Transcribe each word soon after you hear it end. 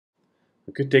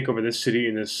We could take over this city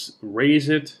and just raise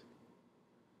it.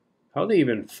 How they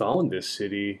even found this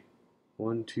city?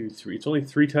 1, 2, 3. It's only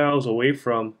 3 tiles away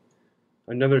from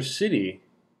another city.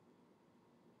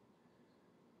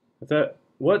 I thought,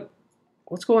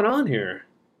 what's going on here?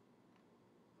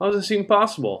 How does this even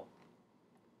possible?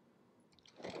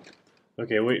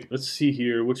 Okay, wait, let's see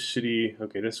here. Which city?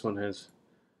 Okay, this one has.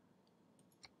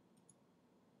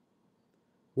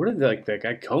 Where did that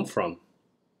guy come from?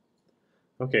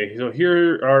 Okay, so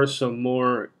here are some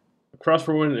more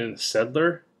crossbowmen and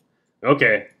settler.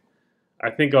 Okay,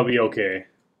 I think I'll be okay.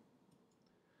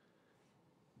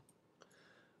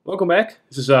 Welcome back.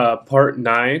 This is part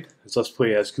 9. Let's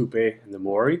play as Coupe and the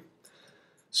Maori.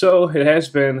 So it has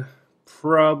been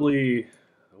probably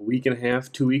a week and a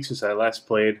half, 2 weeks since I last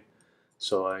played.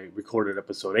 So I recorded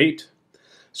episode 8.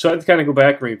 So I had to kind of go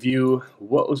back and review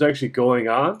what was actually going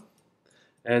on.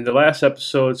 And the last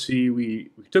episode,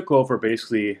 we took over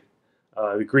basically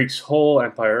the Greeks' whole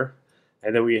empire,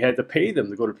 and then we had to pay them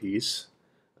to go to peace.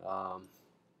 Um,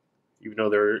 Even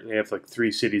though they have like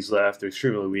 3 cities left, they're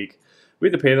extremely weak. We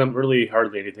had to pay them really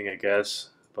hardly anything, I guess.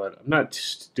 But I'm not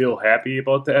still happy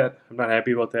about that. I'm not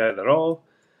happy about that at all.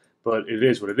 But it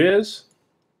is what it is.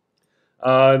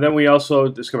 Then we also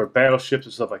discovered battleships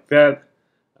and stuff like that.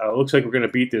 Looks like we're going to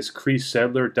beat this Cree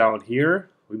settler down here.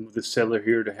 We moved this settler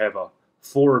here to have a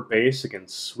forward base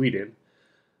against Sweden.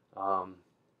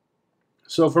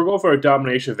 So if we're going for a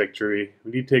domination victory,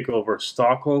 we need to take over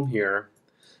Stockholm here,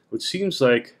 which seems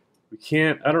like we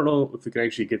can't. I don't know if we can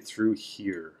actually get through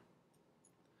here.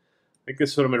 I think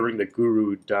this is what I'm going to bring the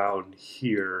guru down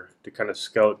here to kind of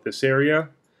scout this area.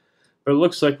 But it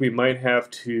looks like we might have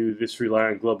to just rely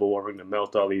on global warming to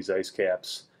melt all these ice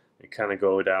caps and kind of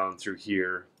go down through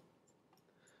here.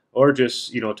 Or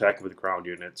just, attack with ground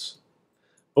units.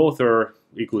 Both are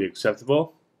equally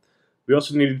acceptable. We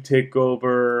also need to take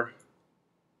over.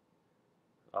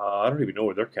 I don't even know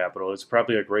where their capital is.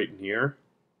 Probably like right in here.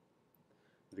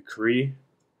 The Cree.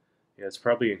 Yeah, it's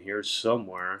probably in here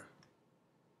somewhere.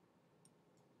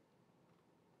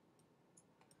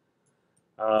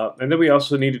 And then we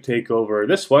also need to take over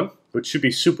this one, which should be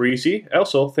super easy.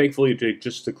 Also, thankfully, they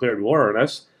just declared war on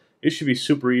us. It should be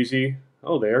super easy.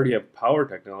 Oh, they already have power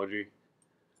technology.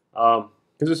 Because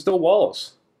it's still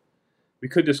walls. We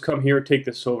could just come here, take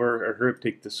this over, or hurry up,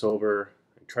 take this over,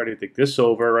 and try to take this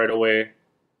over right away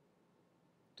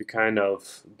to kind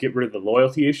of get rid of the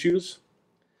loyalty issues.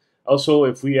 Also,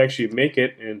 if we actually make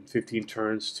it in 15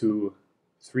 turns to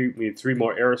 3, we need 3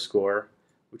 more era score,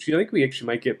 which I think we actually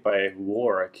might get by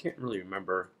war. I can't really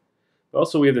remember. But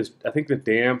also, we have this. I think the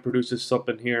dam produces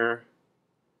something here.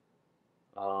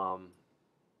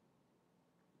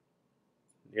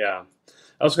 Yeah.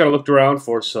 I also got to look around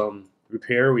for some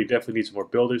repair. We definitely need some more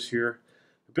builders here.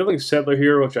 We're building a settler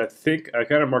here, which I think I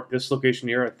kind of marked this location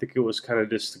here. I think it was kind of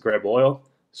just to grab oil.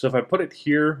 So if I put it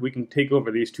here, we can take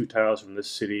over these 2 tiles from this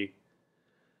city.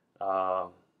 1,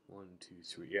 2,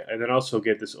 3, yeah, and then also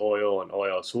get this oil and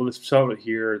oil. So we'll just sell it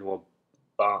here, and we'll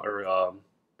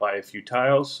buy a few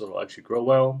tiles, so it'll actually grow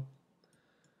well.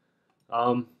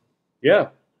 Yeah,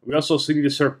 we also need to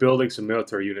start building some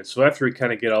military units. So after we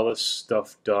kind of get all this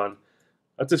stuff done,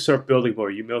 let's just start building more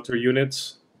military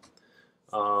units.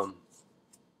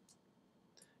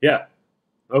 Yeah,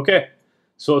 okay.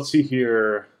 So let's see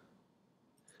here.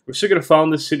 We're still going to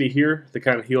found this city here to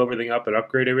kind of heal everything up and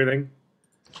upgrade everything.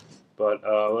 But,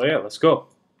 well, yeah, let's go.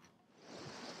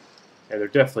 Yeah, they're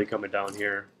definitely coming down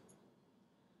here.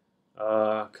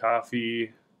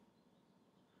 Coffee.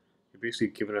 You're basically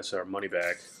giving us our money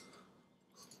back.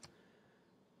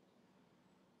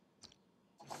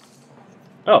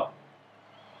 Oh.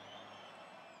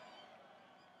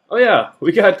 Oh, yeah,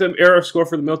 we got the era score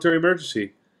for the military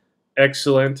emergency.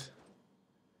 Excellent.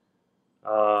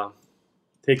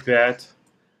 Take that.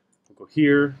 We'll go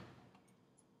here.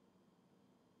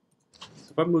 So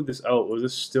if I move this out, will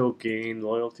this still gain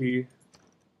loyalty?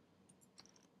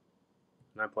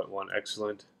 9.1,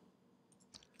 excellent.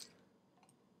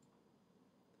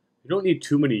 You don't need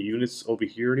too many units over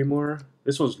here anymore.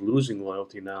 This one's losing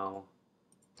loyalty now.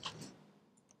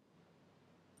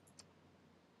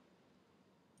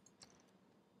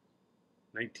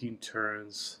 "19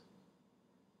 turns."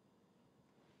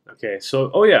 Okay, so,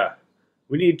 oh yeah,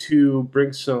 we need to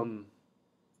bring some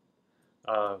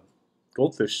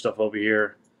goldfish stuff over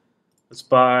here. Let's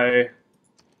buy,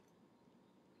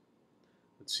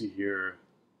 let's see here.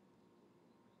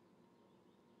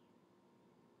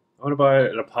 I want to buy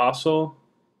an apostle.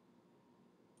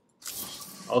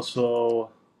 Also,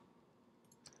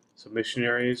 some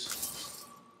missionaries.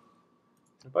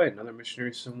 Can I buy another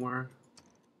missionary somewhere?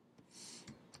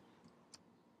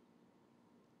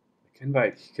 I Can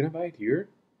I buy it here?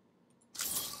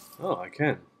 Oh, I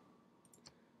can.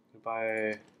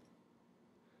 I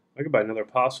can buy another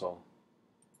apostle.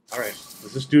 All right,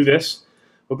 let's just do this.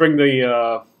 We'll bring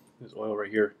the this oil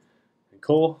right here and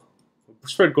coal. We'll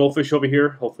spread goldfish over here.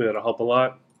 Hopefully that'll help a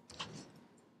lot.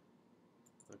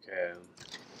 Okay.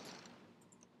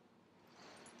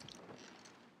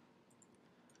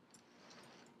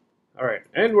 All right,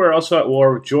 and we're also at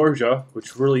war with Georgia,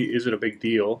 which really isn't a big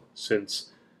deal since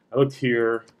I looked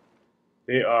here.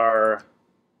 They have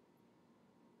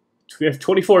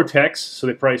 24 techs, so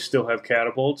they probably still have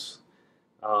catapults.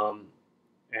 Um,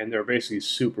 and they're basically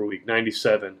super weak,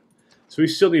 97. So we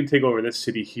still need to take over this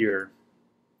city here.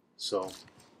 So,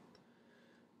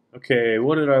 okay,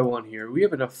 what did I want here? We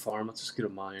have enough farm. Let's just get a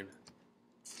mine.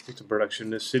 Get some production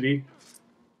in this city.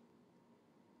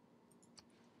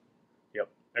 Yep,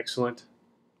 excellent.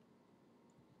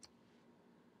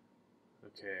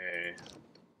 Okay.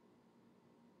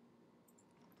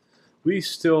 We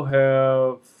still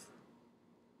have...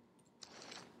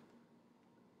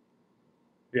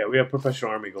 Yeah, we have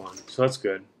professional army going, so that's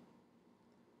good.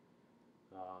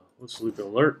 Let's sleep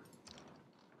alert.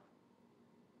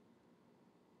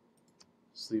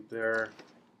 Sleep there.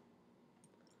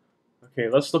 Okay,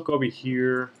 let's look over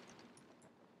here.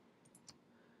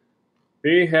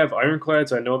 They have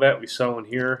ironclads, I know that. We saw one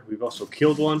here. We've also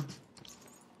killed one.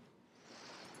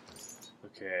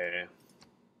 Okay.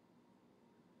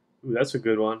 Ooh, that's a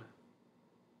good one.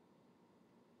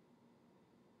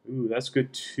 Ooh, that's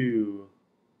good too.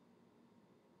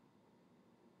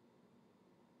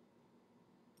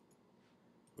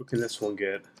 What can this one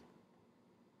get?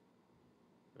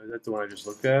 Is that the one I just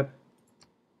looked at?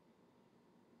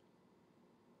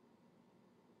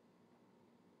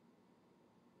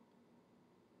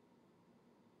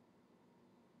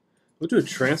 We'll do a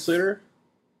translator.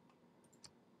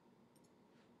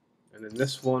 And then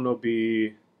this one will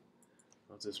be...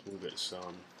 Let's just move it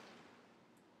some.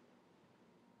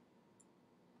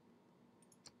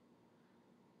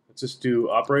 Let's just do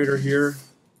operator here.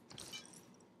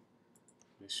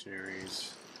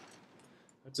 Missionaries.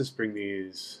 Let's just bring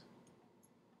these.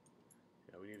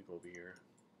 Yeah, we need to go over here.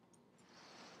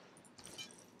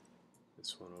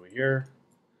 This one over here.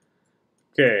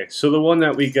 Okay, so the one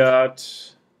that we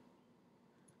got,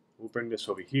 we'll bring this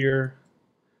over here.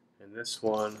 And this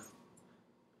one,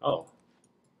 oh,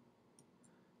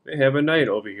 they have a knight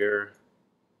over here.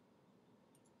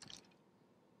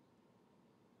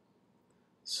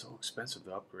 It's so expensive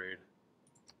to upgrade.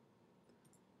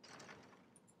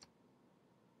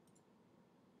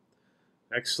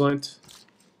 Excellent.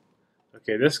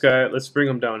 Okay, this guy, let's bring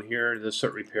him down here to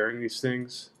start repairing these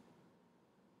things.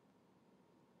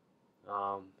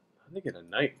 I think a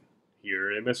knight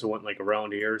here. It must have went like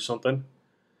around here or something.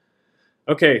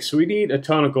 Okay, so we need a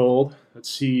ton of gold. Let's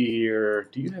see here.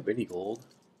 Do you have any gold?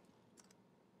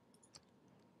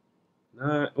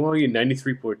 Well, you need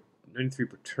 93 per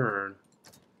turn.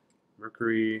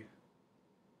 Mercury.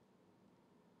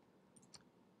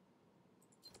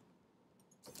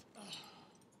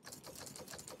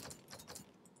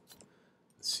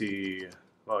 Let's see.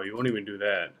 Oh, you won't even do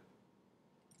that.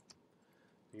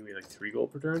 Give me like 3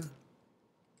 gold per turn.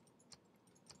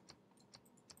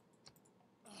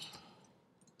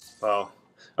 Wow.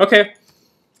 Okay.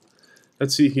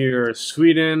 Let's see here.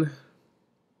 Sweden.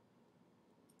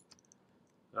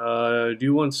 Do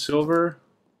you want silver?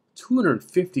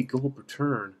 250 gold per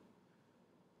turn.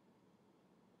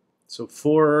 So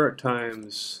 4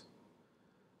 times.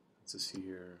 Let's just see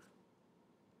here.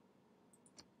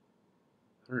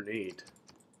 108.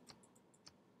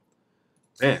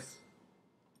 Man.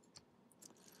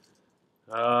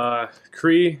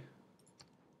 Cree.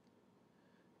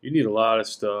 You need a lot of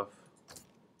stuff.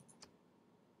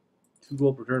 2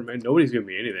 gold per turn, man. Nobody's giving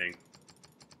me anything.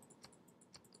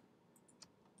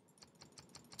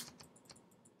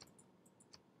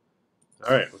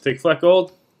 Alright, we'll take flat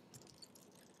gold.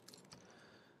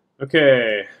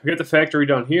 Okay, we got the factory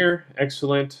down here.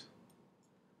 Excellent.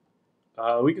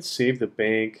 We could save the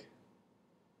bank.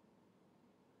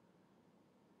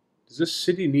 Does this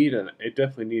city need an... It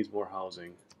definitely needs more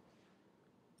housing.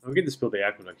 I'll get this build the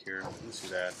aqueduct here. Let's do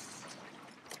that.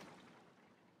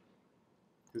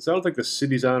 Because I don't think the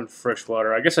city's on fresh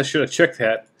water. I guess I should have checked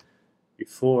that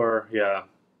before. Yeah.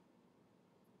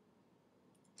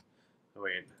 Oh,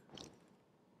 wait.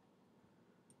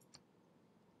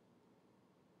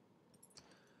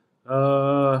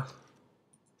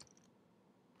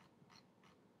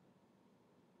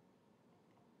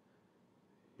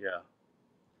 Yeah.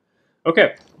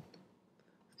 Okay.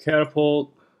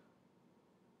 Catapult.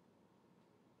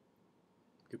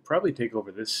 could probably take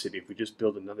over this city if we just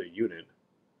build another unit.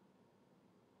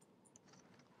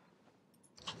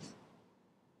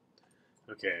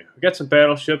 Okay, we got some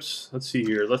battleships. Let's see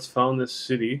here. Let's found this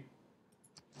city.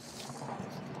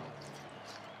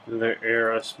 Another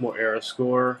era, more era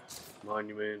score.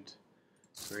 Monument.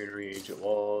 Granary, ancient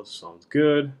walls. Sounds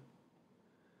good.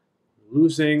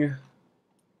 Losing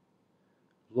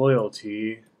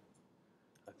loyalty.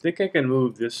 I think I can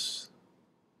move this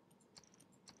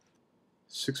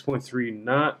 6.3,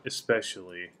 not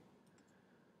especially.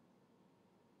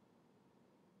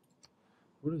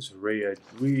 What is Raya?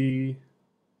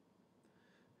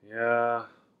 Yeah,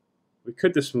 we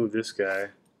could just move this guy.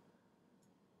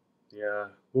 Yeah,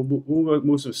 we'll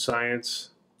move some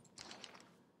science.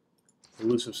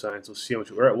 We'll lose some science. We'll see how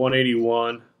much we're at.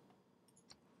 181.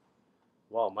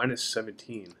 Wow, minus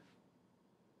 17.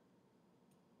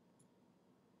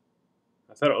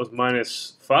 I thought it was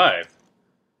minus 5.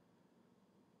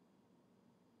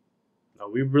 No,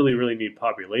 we really need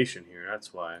population here.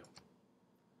 That's why.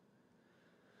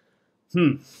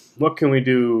 What can we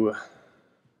do?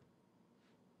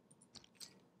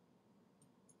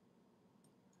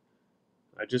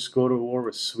 I just go to war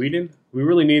with Sweden? We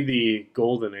really need the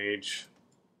golden age.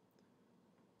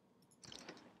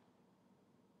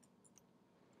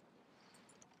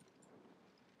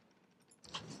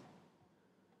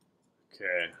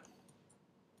 Okay.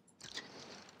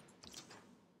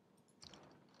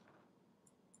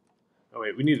 Oh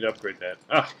wait, we need to upgrade that.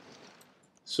 Ah!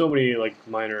 So many like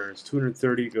miners.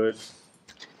 230, good.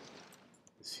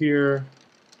 It's here.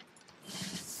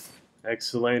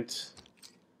 Excellent.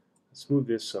 Let's move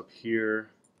this up here.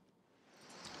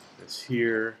 This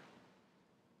here.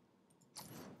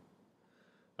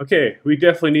 Okay, we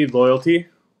definitely need loyalty.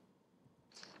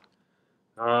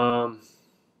 Yeah,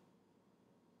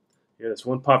 this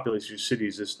one population city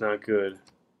is just not good.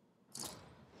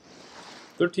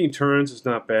 13 turns is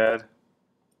not bad.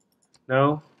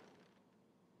 No?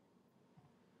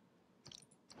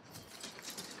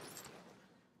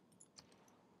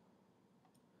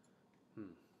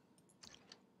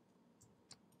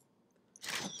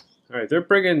 Alright, they're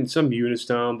bringing some units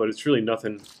down, but it's really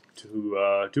nothing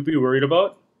to be worried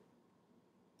about.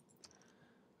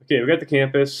 Okay, we got the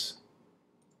campus.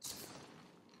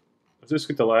 Let's just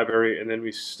get the library, and then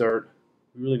we start.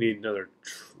 We really need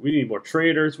we need more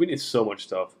traders. We need so much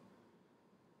stuff.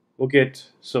 We'll get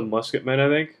some musketmen, I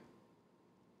think.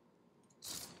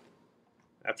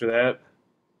 After that.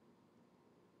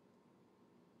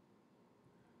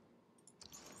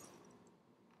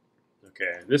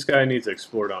 Okay, this guy needs to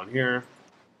explore down here.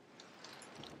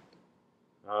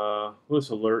 Let's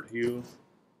alert you.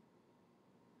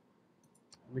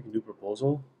 Make a new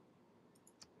proposal.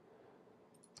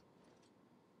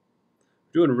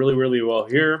 Doing really well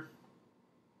here.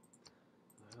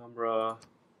 Alhambra.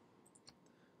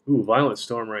 Ooh, violent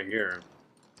storm right here.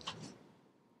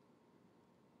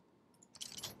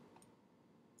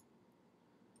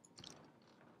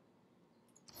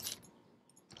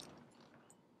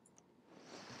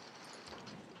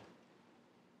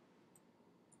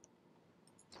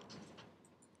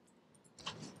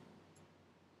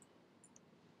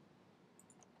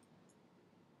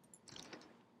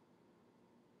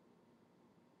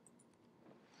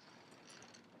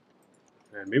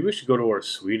 Man, maybe we should go to war with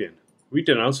Sweden. We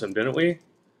denounced them, didn't we?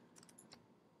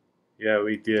 Yeah,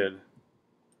 we did.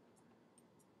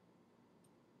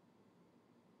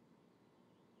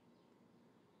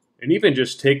 And even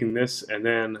just taking this and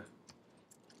then...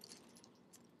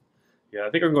 Yeah, I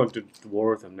think I'm going to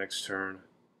war with them next turn.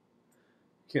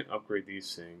 Can't upgrade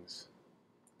these things.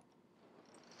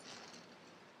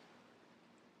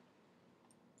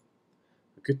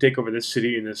 We could take over this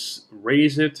city and just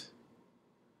raise it.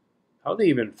 How they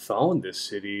even found this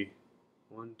city?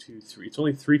 1, 2, 3. It's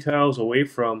only 3 tiles away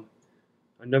from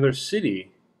another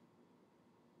city.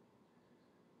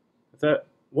 I thought,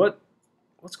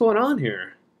 what's going on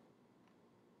here?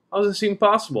 How does this even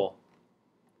possible?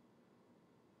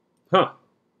 Huh.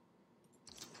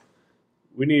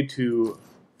 We need to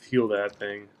fuel that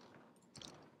thing.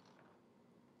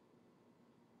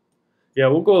 Yeah,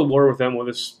 we'll go to war with them. We'll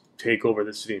just take over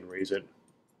this city and raise it.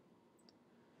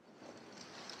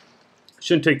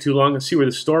 Shouldn't take too long. Let's see where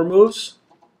the storm moves.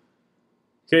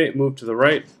 Okay, move to the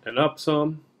right and up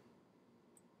some.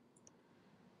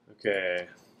 Okay.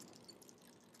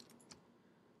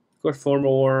 Go form a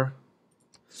war.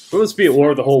 We'll just be at war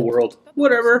with the whole world.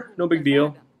 Whatever, no big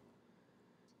deal.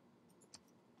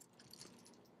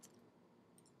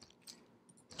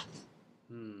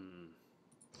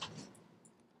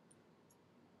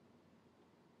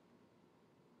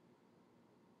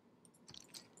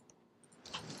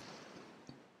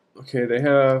 Okay, they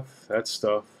have that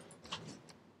stuff.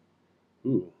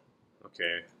 Ooh,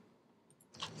 okay.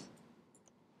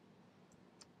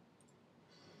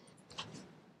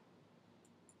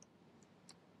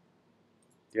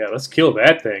 Yeah, let's kill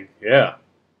that thing. Yeah.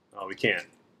 Oh, we can't.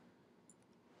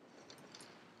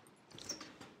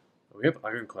 We have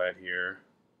ironclad here.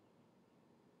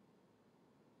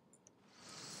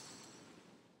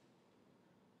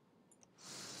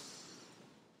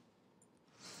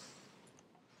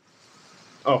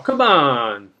 Oh, come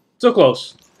on! So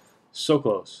close. So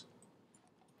close.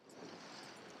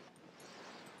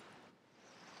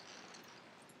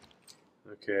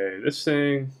 Okay, this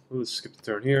thing. Let's skip the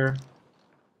turn here.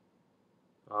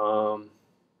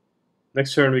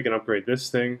 Next turn we can upgrade this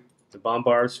thing, the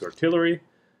bombards to artillery.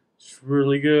 It's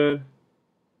really good.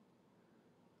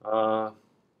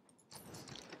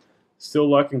 Still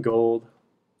lacking gold.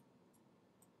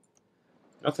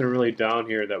 Nothing really down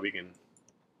here that we can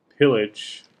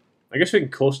pillage. I guess we can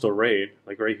coastal raid,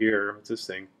 like right here. What's this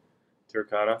thing?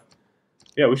 Terracotta.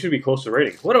 Yeah, we should be coastal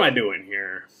raiding. What am I doing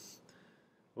here?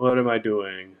 What am I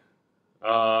doing?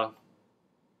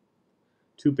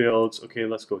 Two builds. Okay,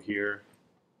 let's go here.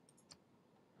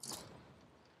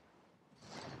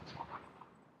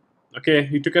 Okay,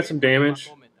 you took out some damage.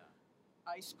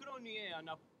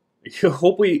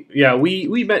 Hope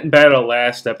we met in battle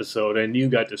last episode and you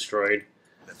got destroyed.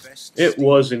 It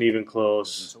wasn't even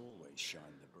close.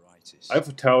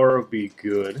 Eiffel Tower would be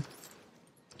good.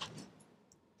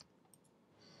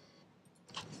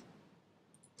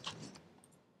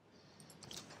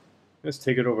 Let's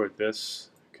take it over at this.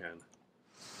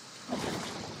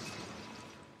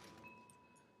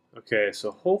 Okay,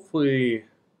 so hopefully,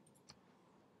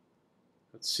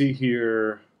 let's see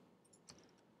here.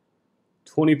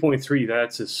 20.3,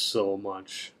 that's just so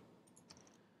much.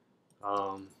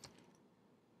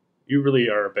 You really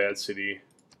are a bad city.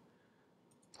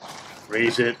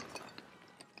 Raise it.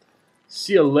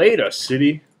 See you later,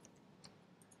 city.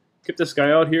 Get this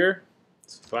guy out here.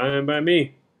 It's fine by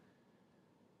me.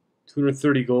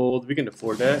 230 gold. We can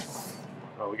afford that.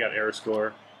 Oh, we got air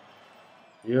score.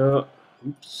 Yeah.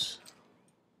 Oops.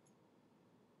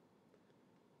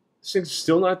 This thing's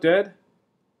still not dead?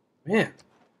 Man.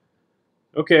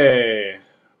 Okay.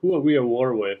 Who are we at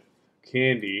war with?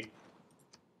 Candy.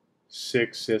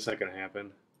 6. That's not gonna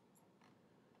happen.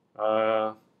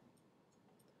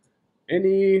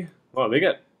 Any? Wow, they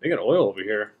got oil over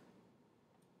here.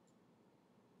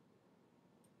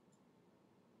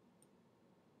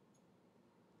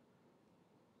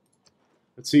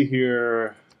 Let's see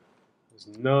here. There's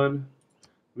none.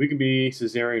 We can be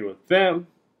Caesarean with them.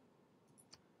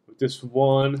 With this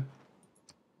one,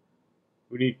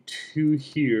 we need 2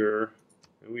 here,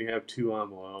 and we have 2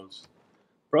 envelopes.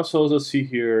 Brussels, let's see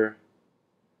here.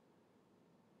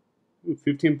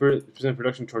 15%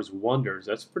 production towards wonders.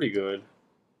 That's pretty good.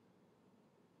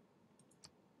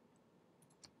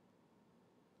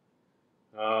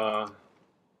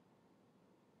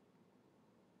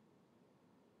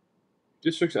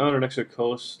 Districts on or next to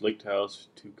coast, lake tiles,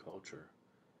 2 culture.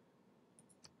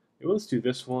 Okay, let's do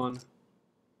this one.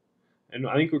 And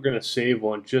I think we're going to save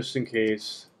one just in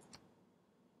case.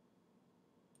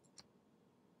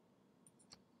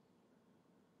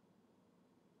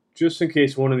 Just in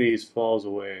case one of these falls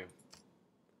away.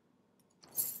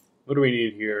 What do we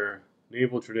need here?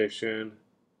 Naval tradition.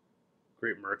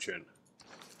 Great merchant.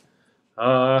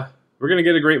 We're going to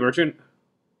get a great merchant.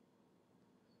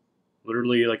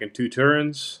 Literally like in 2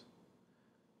 turns.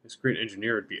 This great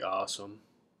engineer would be awesome.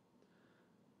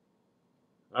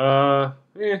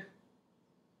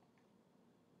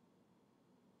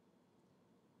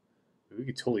 We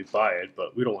could totally buy it,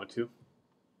 but we don't want to.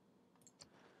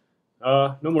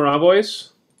 No more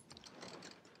envoys.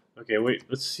 Okay, wait,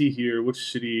 let's see here.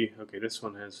 Which city? Okay, this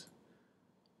one has...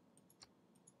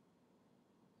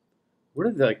 Where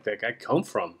did that guy come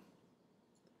from?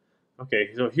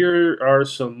 Okay, so here are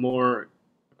some more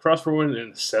crossbowmen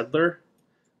and a settler.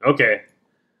 Okay,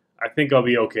 I think I'll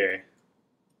be okay.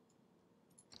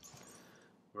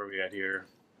 Where are we at here?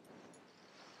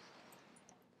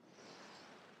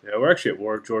 Yeah, we're actually at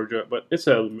war with Georgia, but it's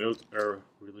a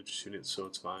religious unit, so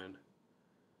it's fine.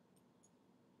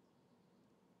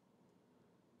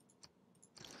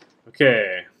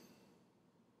 Okay.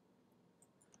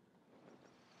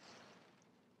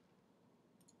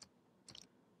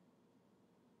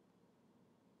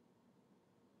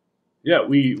 Yeah,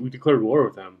 we declared war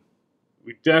with them.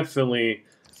 We definitely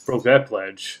broke that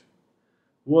pledge.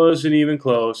 Wasn't even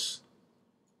close.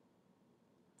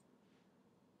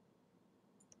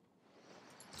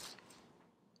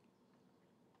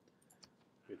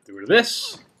 Get rid of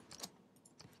this.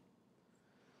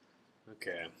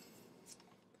 Okay.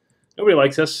 Nobody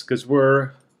likes us because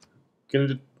we're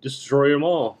gonna destroy them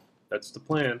all. That's the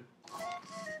plan.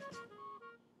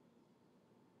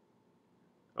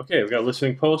 Okay, we got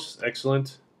listening posts.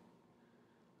 Excellent.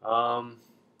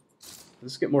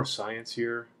 Let's get more science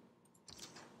here.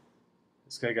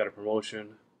 This guy got a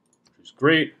promotion, which is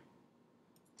great.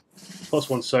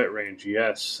 +1 sight range.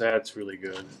 Yes, that's really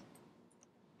good.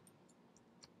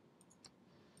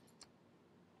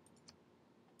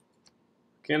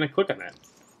 Can I click on that?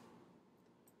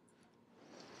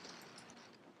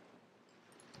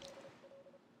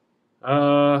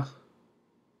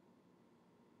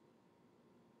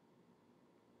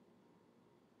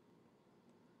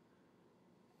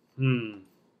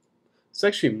 Let's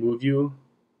actually move you.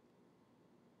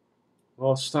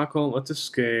 Well, Stockholm, let's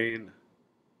just gain.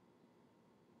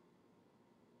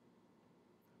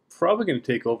 Probably going to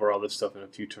take over all this stuff in a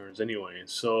few turns anyway.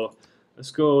 So let's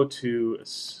go to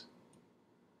this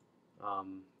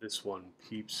one.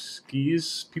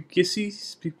 Peepkissies?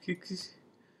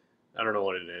 I don't know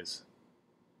what it is.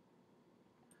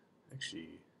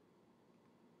 Actually,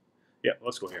 yeah,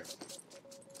 let's go here.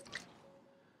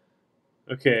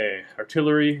 Okay,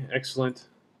 artillery, excellent.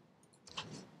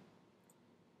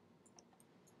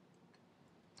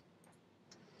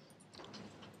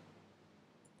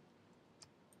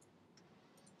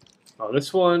 Oh,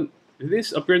 this one, did they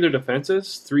upgrade their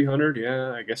defenses? 300?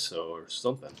 Yeah, I guess so, or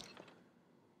something.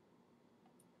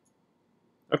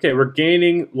 Okay, we're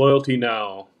gaining loyalty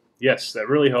now. Yes, that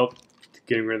really helped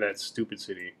getting rid of that stupid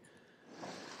city.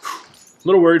 A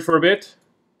little worried for a bit,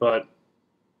 but...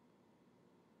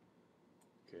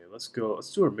 Okay, let's go.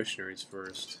 Let's do our missionaries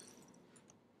first.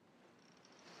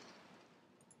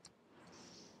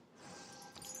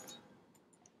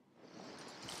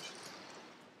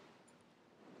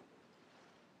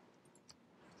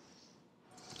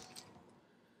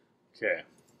 Okay.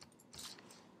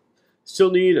 Still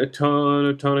need a ton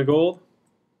of gold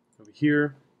over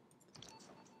here.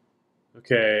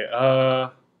 Okay,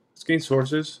 let's gain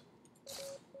sources.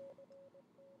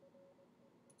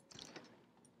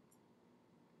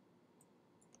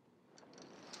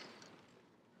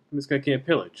 This guy can't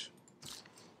pillage.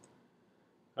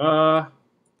 Here,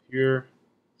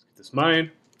 let's get this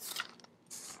mine.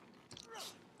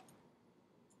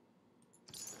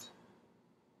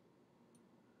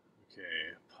 Okay,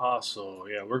 apostle.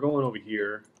 Yeah, we're going over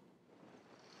here.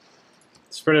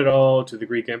 Spread it all to the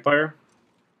Greek Empire.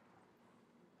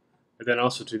 And then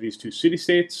also to these two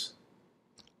city-states.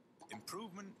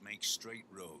 Improvement makes straight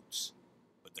roads,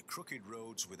 but the crooked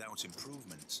roads without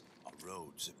improvement are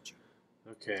roads of duty.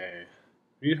 Okay.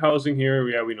 We need housing here.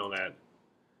 Yeah, we know that.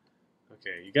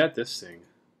 Okay, you got this thing.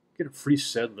 Get a free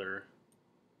settler.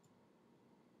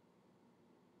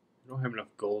 I don't have enough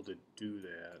gold to do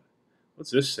that. What's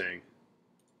this thing?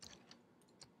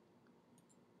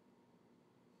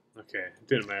 Okay, it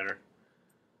didn't matter.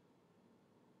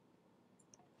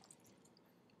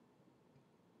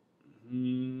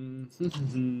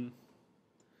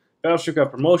 Battleship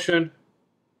got promotion.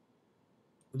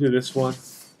 We'll do this one.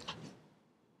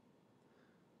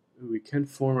 Ooh, we can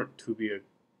form it to be a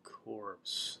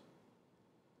corpse.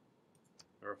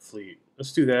 Or a fleet.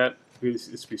 Let's do that.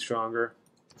 Let's be stronger.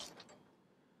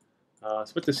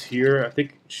 Let's put this here. I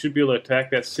think it should be able to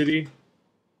attack that city.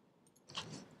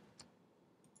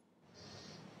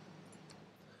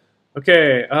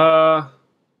 Okay, let's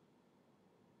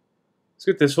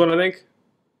get this one, I think.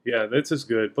 Yeah, this is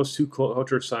good. +2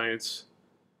 culture science.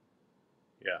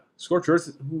 Yeah. Scorched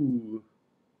Earth. Ooh.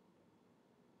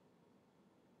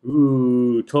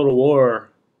 Ooh, Total War.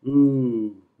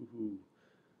 Ooh. Ooh.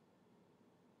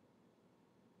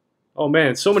 Oh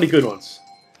man, so many good ones.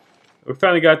 We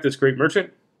finally got this great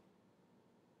merchant.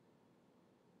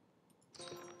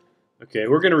 Okay,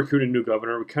 we're going to recruit a new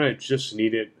governor. We kind of just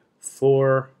need it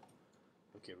for...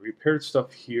 Okay, repaired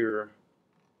stuff here.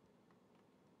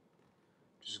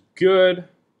 Which is good.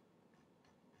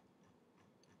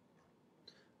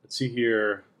 Let's see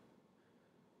here.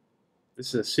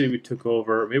 This is a city we took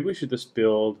over. Maybe we should just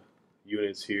build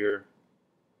units here.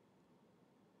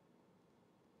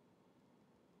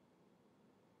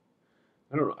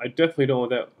 I don't know. I definitely don't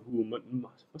want that. Ooh,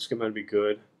 Musket might be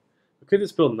good. We could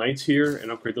just build knights here and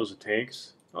upgrade those to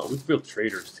tanks. Oh, we could build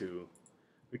traders too.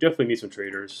 We definitely need some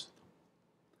traders.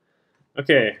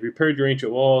 Okay, repaired your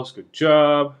ancient walls. Good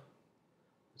job.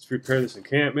 Let's repair this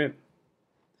encampment.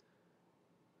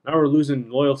 Now we're losing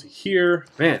loyalty here.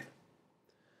 Man.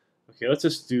 Okay, let's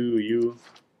just do you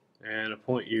and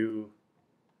appoint you.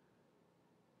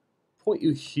 Appoint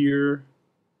you here.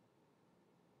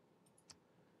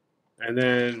 And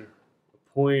then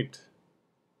appoint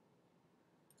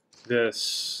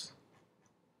this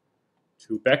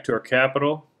to back to our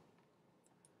capital.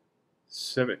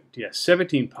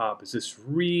 17 pop. Is this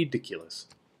ridiculous?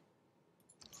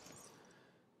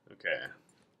 Okay.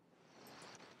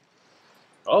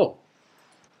 Oh.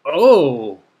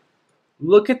 Oh!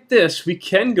 Look at this. We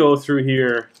can go through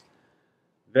here.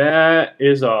 That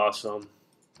is awesome.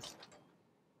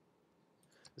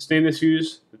 Let's name this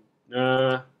use.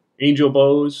 Angel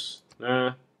bows.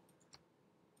 It's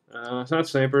not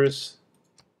snipers.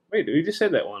 Wait, we just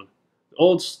said that one.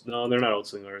 No, they're not old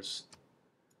slingers.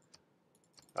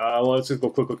 Well, let's just go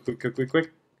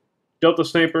quick. Delta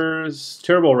snipers.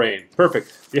 Terrible rain.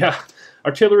 Perfect. Yeah.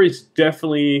 Artillery is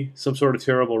definitely some sort of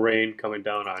terrible rain coming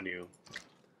down on you.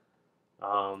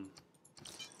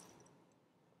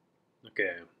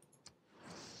 Okay.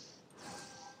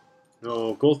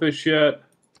 No goldfish yet.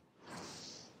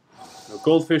 No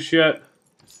goldfish yet.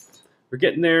 We're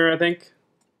getting there, I think.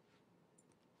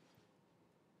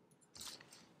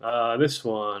 This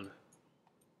one.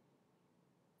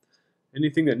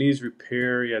 Anything that needs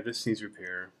repair? Yeah, this needs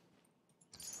repair.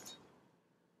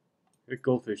 Get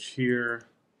goldfish here.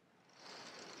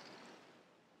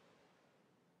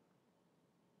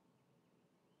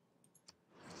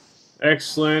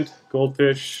 Excellent.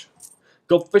 Goldfish.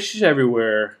 Goldfish is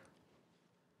everywhere.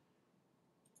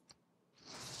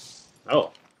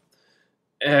 Oh.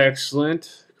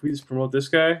 Excellent. Can we just promote this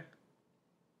guy?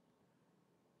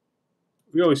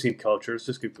 We always need culture. Let's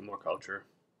just give them more culture.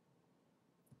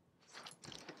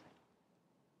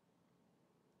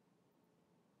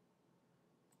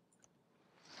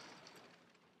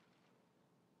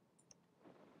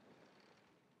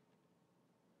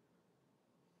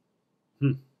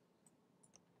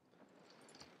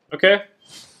 Okay.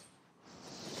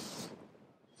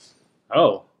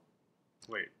 Oh.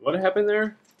 Wait, what happened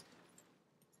there?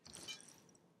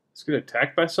 Let's get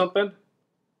attacked by something?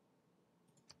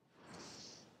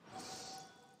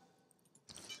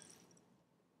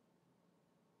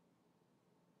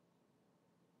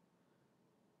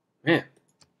 Man.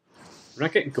 We're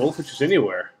not getting goldfishes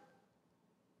anywhere.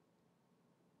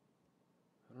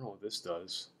 I don't know what this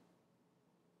does.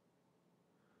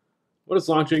 What does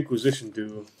Launch Inquisition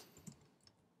do?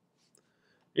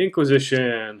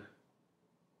 Inquisition.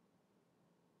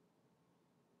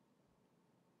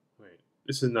 Wait,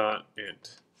 this is not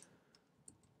it.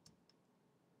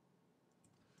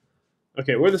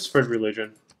 Okay, we're the spread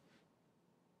religion.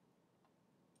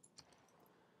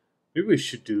 Maybe we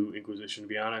should do Inquisition, to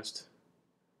be honest.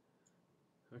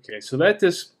 Okay, so that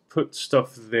just put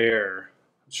stuff there.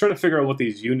 I was trying to figure out what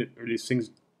these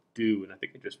things do, and I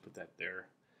think I just put that there.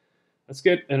 Let's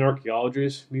get an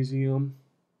archaeologist museum.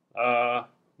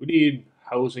 We need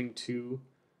housing too.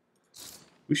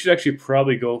 We should actually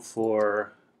probably go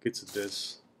for gets at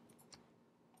this.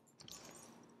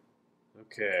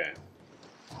 Okay.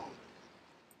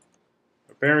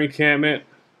 Repair encampment.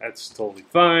 That's totally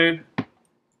fine.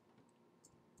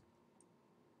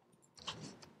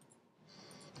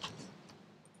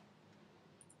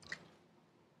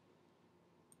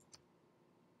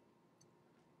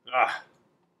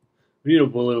 We need a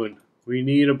balloon. We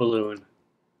need a balloon.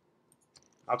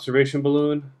 Observation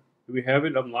balloon. Do we have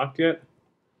it unlocked yet?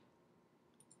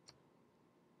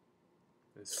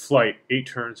 It's flight. 8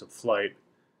 turns of flight.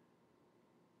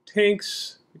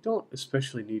 Tanks. We don't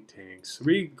especially need tanks. Are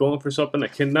we going for something I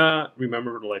cannot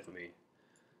remember for the life of me?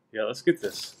 Yeah, let's get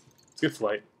this. Let's get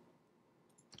flight.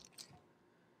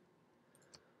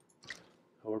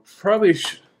 We're probably...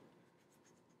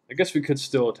 I guess we could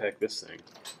still attack this thing.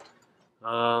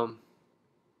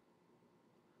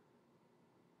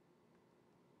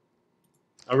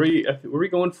 Were we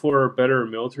going for better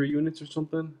military units or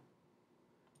something?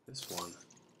 This one.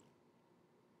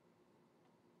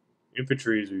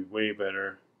 Infantry is way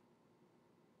better.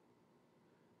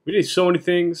 We need so many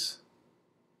things.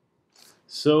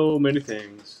 So many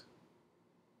things.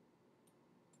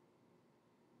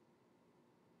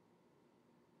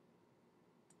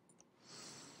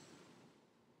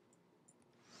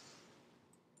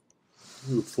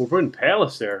 Ooh, Forbidden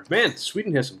Palace there. Man,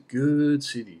 Sweden has some good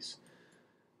cities.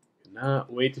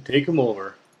 Cannot wait to take them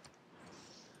over.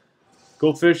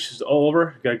 Goldfish is all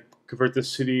over. Gotta convert this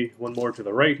city one more to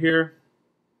the right here.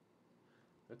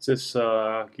 Let's just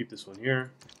keep this one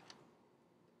here.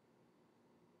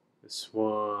 This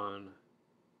one.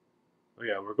 Oh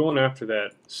yeah, we're going after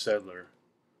that settler.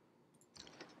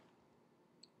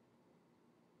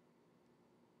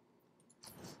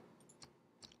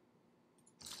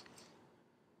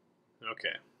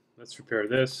 Okay, let's repair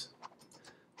this.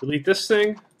 Delete this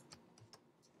thing.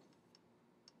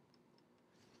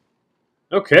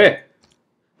 Okay,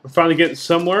 we're finally getting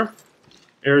somewhere.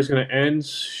 Air is going to end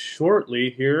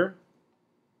shortly here.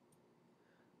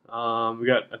 I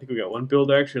think we got one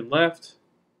build action left.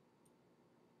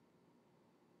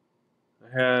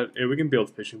 Yeah, we can build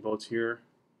fishing boats here.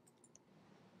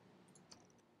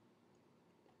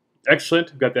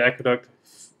 Excellent. We've got the aqueduct.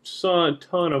 A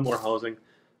ton of more housing.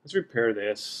 Let's repair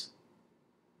this.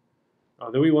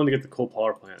 Then we want to get the coal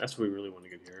power plant. That's what we really want to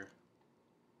get here.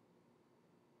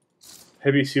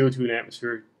 Heavy CO2 in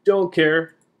atmosphere. Don't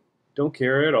care. Don't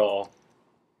care at all.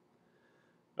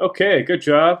 Okay, good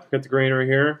job. Got the granary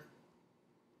here.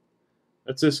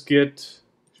 Let's just get...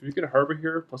 Should we get a harbor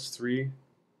here? +3.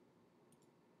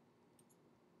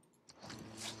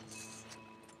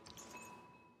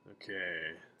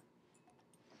 Okay.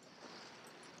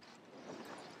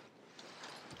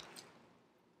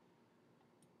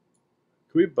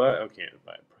 Can we buy... Oh, can't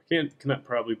buy... Cannot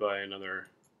probably buy another...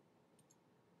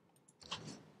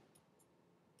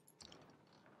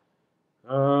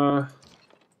 We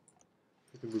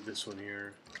can move this one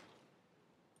here.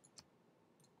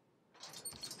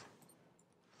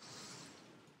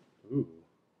 Ooh.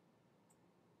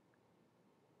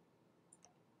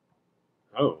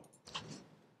 Oh.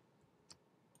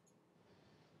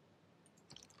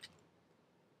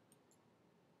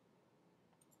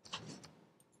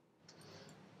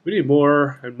 We need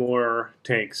more and more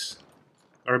tanks.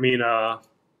 Or I mean,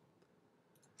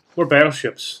 more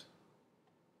battleships.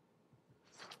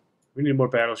 We need more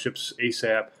battleships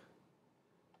ASAP.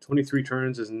 23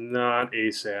 turns is not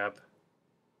ASAP.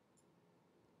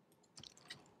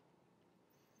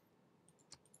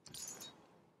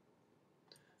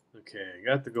 Okay,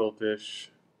 got the goldfish.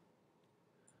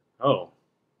 Oh.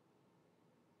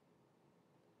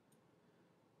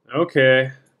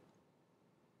 Okay.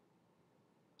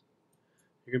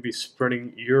 You're going to be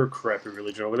spreading your crappy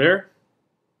religion over there.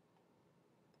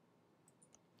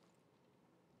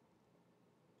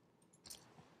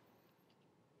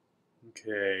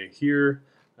 Okay, here,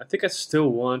 I think I still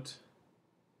want...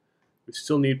 We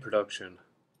still need production.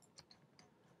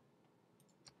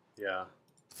 Yeah.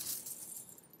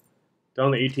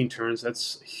 Down to 18 turns,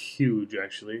 that's huge,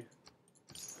 actually.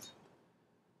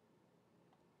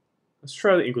 Let's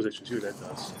try the Inquisition, see what that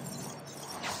does.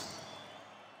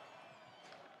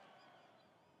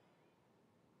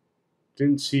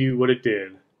 Didn't see what it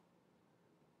did.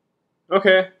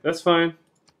 Okay, that's fine.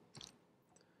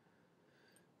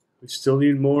 We still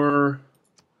need more.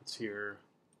 What's here?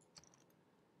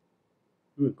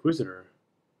 Ooh, Inquisitor.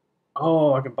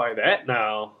 Oh, I can buy that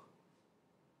now.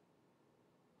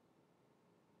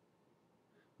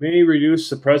 May reduce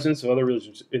the presence of other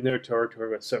religions in their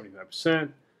territory by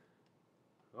 75%.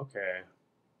 Okay.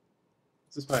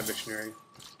 This is my missionary.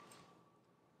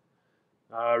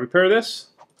 Repair this.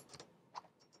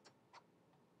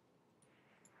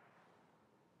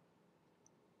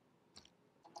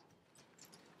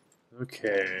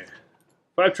 Okay.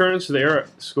 5 turns to the air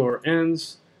score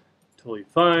ends. Totally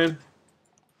fine.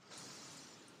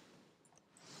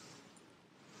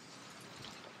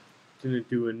 Didn't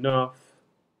do enough.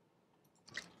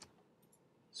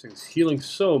 This thing's healing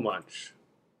so much.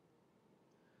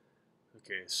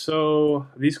 Okay, so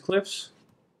these cliffs.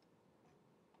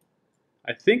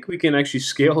 I think we can actually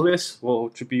scale this, well,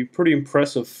 which would be a pretty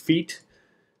impressive feat,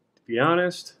 to be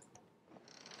honest.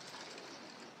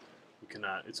 We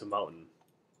cannot. It's a mountain.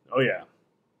 Oh, yeah.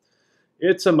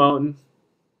 It's a mountain.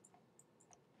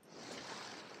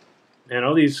 And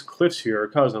all these cliffs here are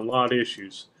causing a lot of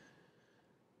issues.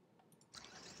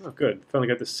 Oh, good. Finally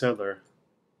got this settler.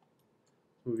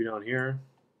 Moving on here.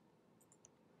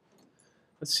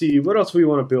 Let's see, what else do we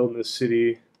want to build in this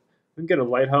city? We can get a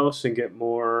lighthouse and get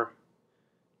more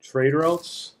trade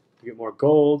routes, get more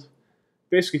gold,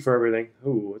 basically for everything.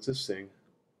 Ooh, what's this thing?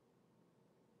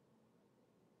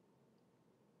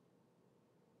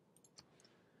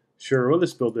 Sure, we'll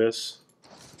just build this.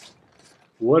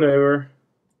 Whatever.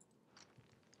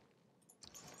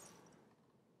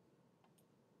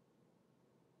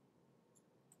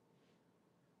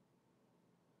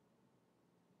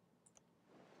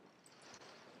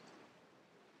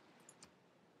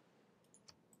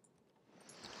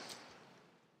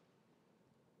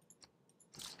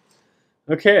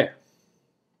 Okay.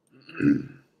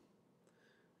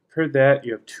 Heard that.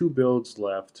 You have 2 builds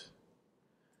left.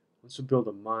 Let's build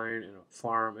a mine and a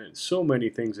farm and so many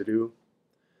things to do.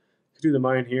 Could do the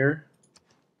mine here.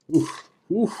 Ooh.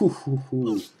 Ooh, ooh, ooh,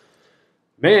 ooh.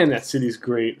 Man, that city's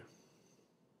great.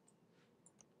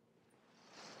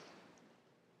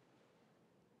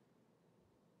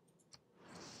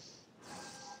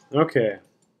 Okay.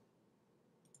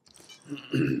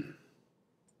 We're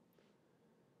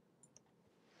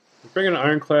bringing an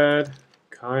ironclad.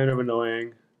 kind of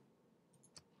annoying.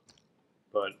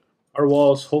 But our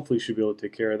walls hopefully should be able to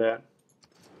take care of that.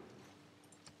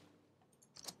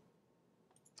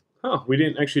 Huh, we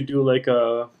didn't actually do like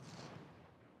a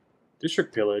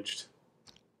district pillaged.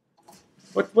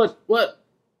 What?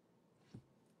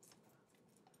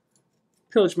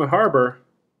 Pillage my harbor?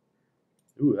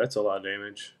 Ooh, that's a lot of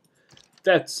damage.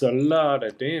 That's a lot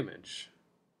of damage.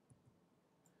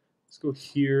 Let's go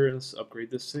here and let's upgrade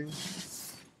this thing.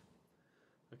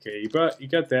 Okay, you got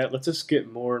that. Let's just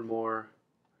get more and more.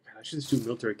 God, I should just do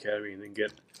military academy and then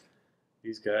get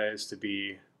these guys to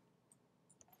be.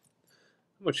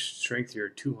 How much strength here?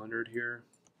 200 here.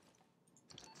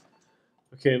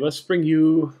 Okay, let's bring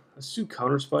you. Let's do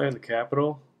counter spy on the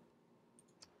capital.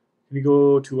 Can you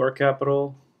go to our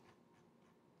capital?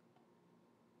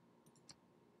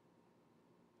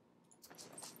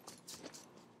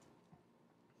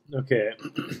 Okay.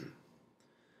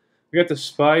 We got the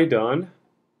spy done.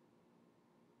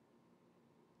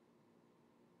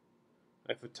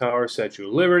 Eiffel Tower, Statue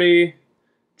of Liberty,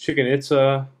 Chichen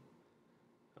Itza.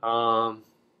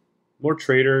 More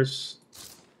traders.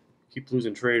 Keep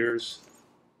losing traders.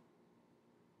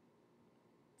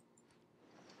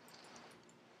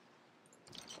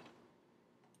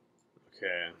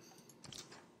 Okay.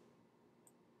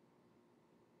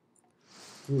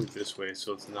 Move this way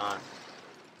so it's not.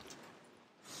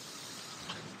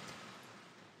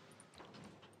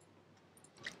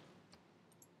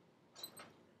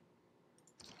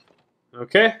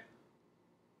 Okay.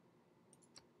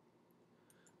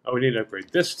 Oh, we need to upgrade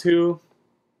this too.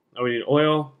 Oh, we need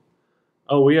oil.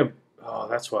 Oh, we have. Oh,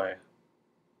 that's why.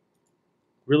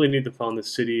 Really need to found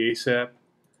this city ASAP.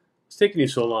 It's taking you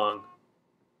so long.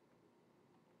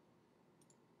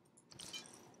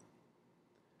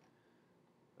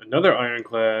 Another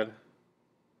ironclad.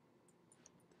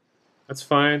 That's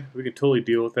fine. We can totally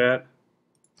deal with that.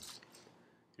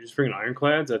 You're just bringing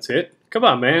ironclads? That's it? Come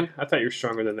on, man. I thought you were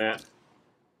stronger than that.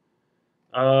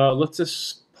 Let's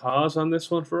just pause on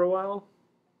this one for a while.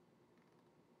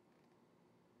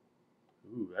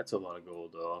 Ooh, that's a lot of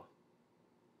gold, though.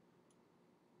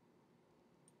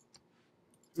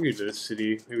 We can get to this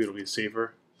city. Maybe it'll be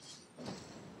safer.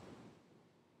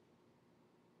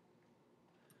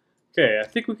 Okay, I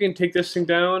think we can take this thing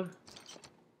down.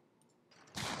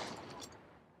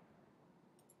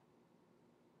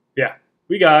 Yeah,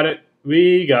 we got it.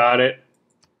 We got it.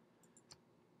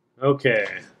 Okay.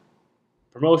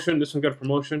 Promotion. This one got a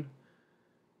promotion.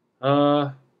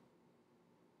 Do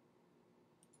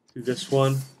this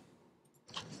one.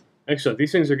 Excellent.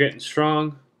 These things are getting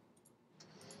strong.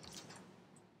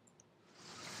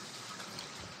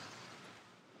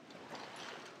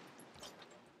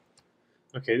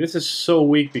 Okay, this is so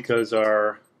weak because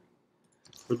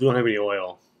we don't have any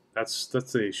oil. That's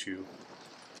the issue.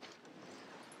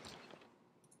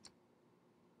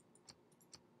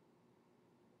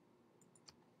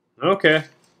 Okay.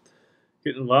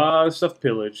 Getting a lot of stuff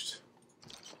pillaged.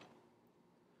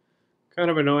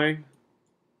 Kind of annoying,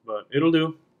 but it'll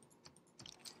do.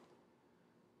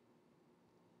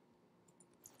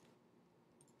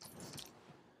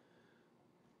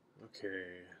 Okay.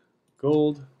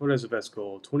 Gold. What has the best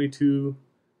gold? 22.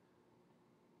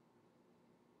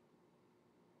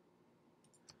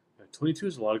 Yeah, 22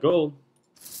 is a lot of gold.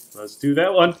 Let's do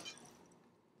that one.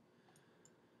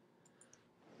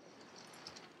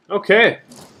 Okay.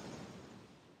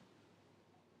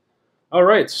 All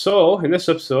right. So in this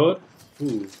episode,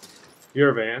 ooh,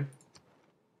 Yerevan.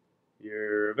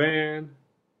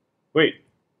 Wait.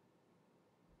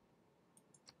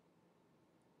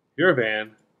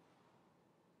 Yerevan.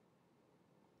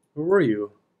 Where were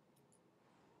you?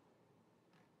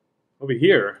 Over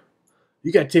here.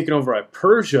 You got taken over by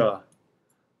Persia.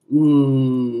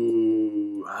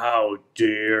 Ooh, how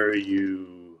dare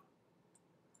you.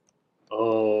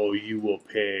 Oh, you will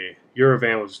pay.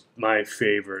 Yerevan was my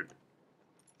favorite.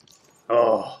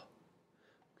 Oh,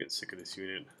 I'm getting sick of this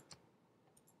unit.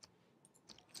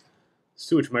 There's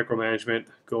too much micromanagement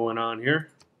going on here.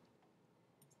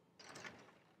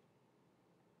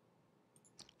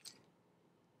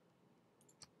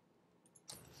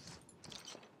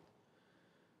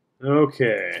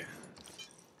 Okay.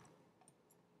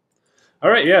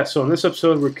 All right, yeah, so in this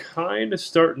episode, we're kind of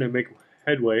starting to make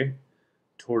headway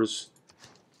towards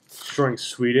destroying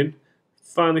Sweden.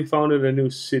 Finally founded a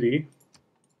new city.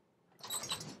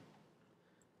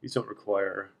 These don't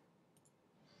require.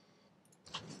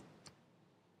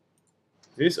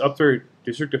 They just up their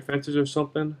district defenses or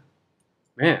something?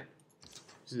 Man,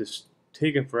 this is just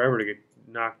taking forever to get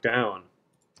knocked down.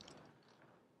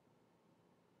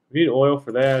 We need oil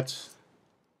for that.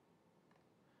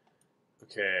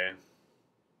 Okay.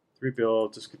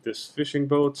 rebuild. Just get this fishing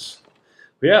boats.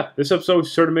 But yeah, this episode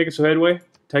started making some headway.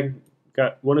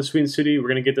 Got one in Sweden City. We're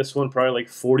gonna get this one probably like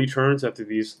 40 turns after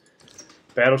these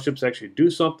battleships actually do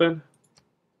something.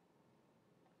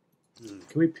 Can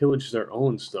we pillage their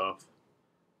own stuff?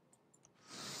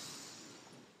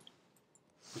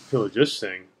 Let's pillage this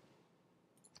thing.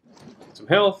 Get some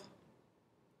health.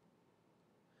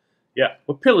 Yeah,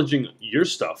 we're pillaging your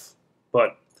stuff.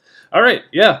 But, alright,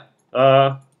 yeah.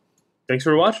 Thanks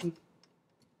for watching.